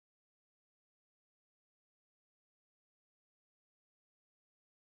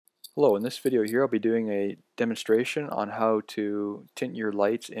Hello, in this video here I'll be doing a demonstration on how to tint your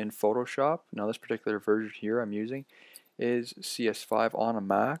lights in Photoshop. Now this particular version here I'm using is CS5 on a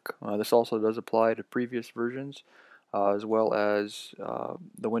Mac. This also does apply to previous versions as well as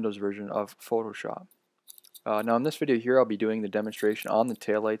the Windows version of Photoshop. Now in this video here I'll be doing the demonstration on the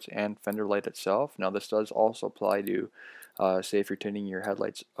taillights and fender light itself. Now this does also apply to say if you're tinting your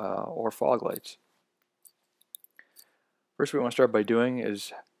headlights or fog lights. First, what we want to start by doing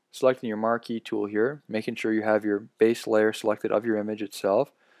is selecting your marquee tool here, making sure you have your base layer selected of your image itself.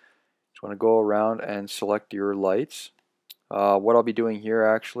 Just want to go around and select your lights. What I'll be doing here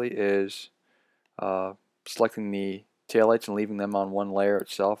actually is selecting the taillights and leaving them on one layer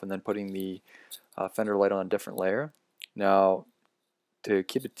itself, and then putting the fender light on a different layer. Now, to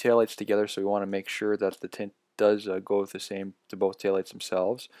keep the taillights together, so we want to make sure that the tint does go the same to both taillights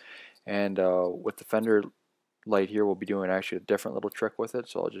themselves. And with the fender light here, we'll be doing actually a different little trick with it,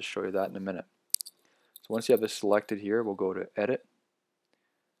 so I'll just show you that in a minute. So once you have this selected here, we'll go to Edit,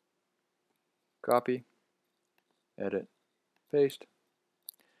 Copy, Edit, Paste.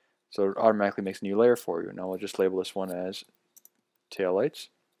 So it automatically makes a new layer for you. Now we'll just label this one as taillights.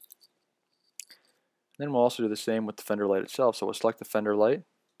 Then we'll also do the same with the fender light itself. So we'll select the fender light,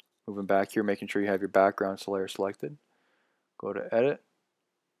 moving back here, making sure you have your background layer selected. Go to Edit,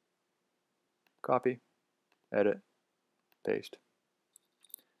 Copy, Edit, Paste.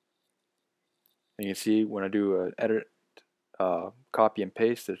 And you can see when I do edit, copy and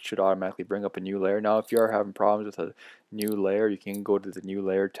paste, it should automatically bring up a new layer. Now if you are having problems with a new layer, you can go to the new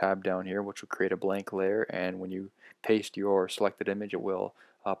layer tab down here, which will create a blank layer, and when you paste your selected image, it will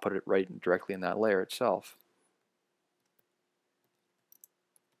put it right directly in that layer itself.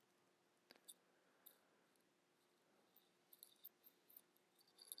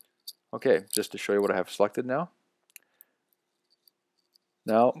 Okay, just to show you what I have selected now.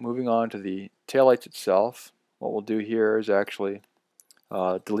 Now moving on to the taillights itself, what we'll do here is actually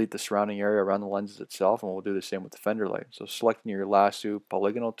delete the surrounding area around the lenses itself, and we'll do the same with the fender light. So selecting your lasso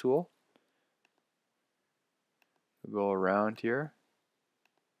polygonal tool, we'll go around here.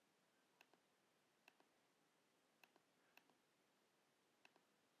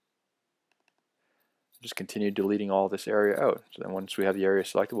 Just continue deleting all this area out. So then once we have the area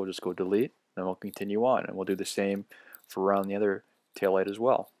selected, we'll just go delete, then we'll continue on, and we'll do the same for around the other taillight as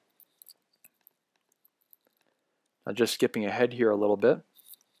well. Now just skipping ahead here a little bit,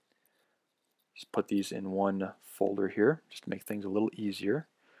 just put these in one folder here just to make things a little easier.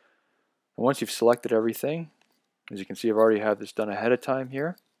 And once you've selected everything, as you can see, I've already had this done ahead of time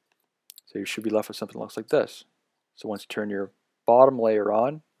here, so you should be left with something that looks like this. So once you turn your bottom layer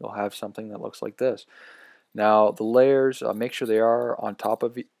on, you'll have something that looks like this. Now the layers, make sure they are on top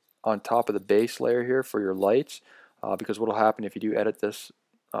of the base layer here for your lights, because what will happen if you do edit this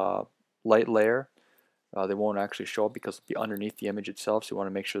light layer, they won't actually show up because they'll be underneath the image itself, so you want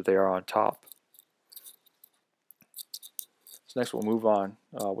to make sure they are on top. So next we'll move on.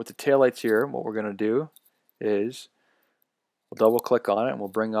 With the taillights here, what we're going to do is we'll double click on it and we'll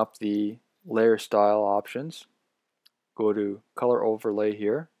bring up the layer style options. Go to color overlay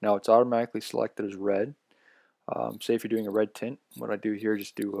here. Now it's automatically selected as red. Say if you're doing a red tint, what I do here,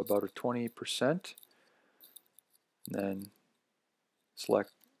 just do about a 20%, and then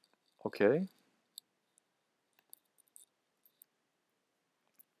select OK.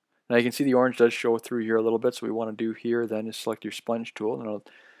 Now you can see the orange does show through here a little bit, so what we want to do here then is select your sponge tool, and I'll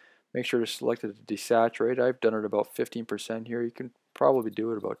make sure to select it to desaturate. I've done it about 15% here. You can probably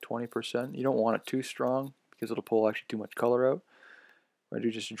do it about 20%. You don't want it too strong because it'll pull actually too much color out. What I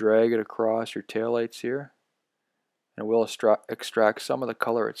do, just drag it across your taillights here, and we'll extract some of the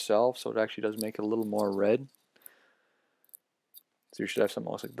color itself, so it actually does make it a little more red. So you should have something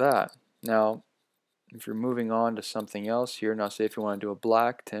that looks like that. Now if you're moving on to something else here, now say if you want to do a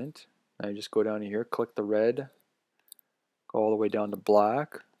black tint, now you just go down here, click the red, go all the way down to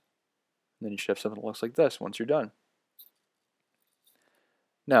black, and then you should have something that looks like this once you're done.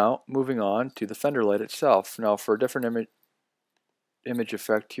 Now moving on to the fender light itself. Now for a different image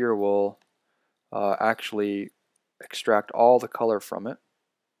effect here, we'll actually extract all the color from it.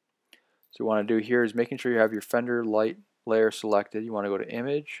 So what you want to do here is making sure you have your fender light layer selected. You want to go to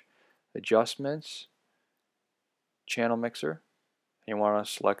Image, Adjustments, Channel Mixer, and you want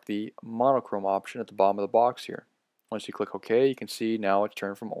to select the monochrome option at the bottom of the box here. Once you click OK, you can see now it's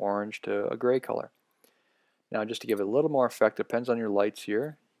turned from orange to a gray color. Now just to give it a little more effect, depends on your lights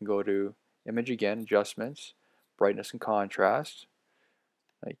here. You can go to Image again, Adjustments, Brightness and Contrast.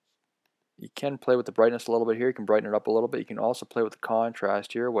 You can play with the brightness a little bit here. You can brighten it up a little bit. You can also play with the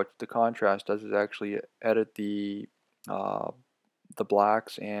contrast here. What the contrast does is actually edit the the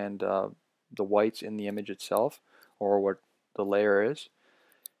blacks and the whites in the image itself, or what the layer is.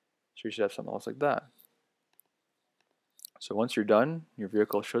 So you should have something else like that. So once you're done, your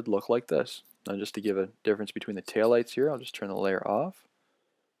vehicle should look like this. Now just to give a difference between the taillights here, I'll just turn the layer off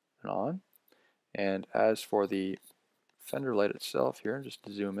and on. And as for the fender light itself here, just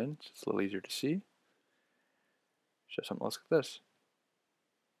to zoom in so it's a little easier to see. Show something else like this.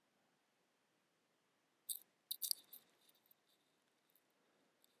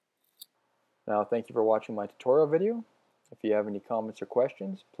 Now thank you for watching my tutorial video. If you have any comments or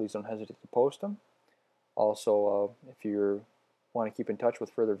questions, please don't hesitate to post them. Also, if you want to keep in touch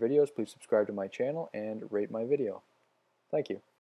with further videos, please subscribe to my channel and rate my video. Thank you.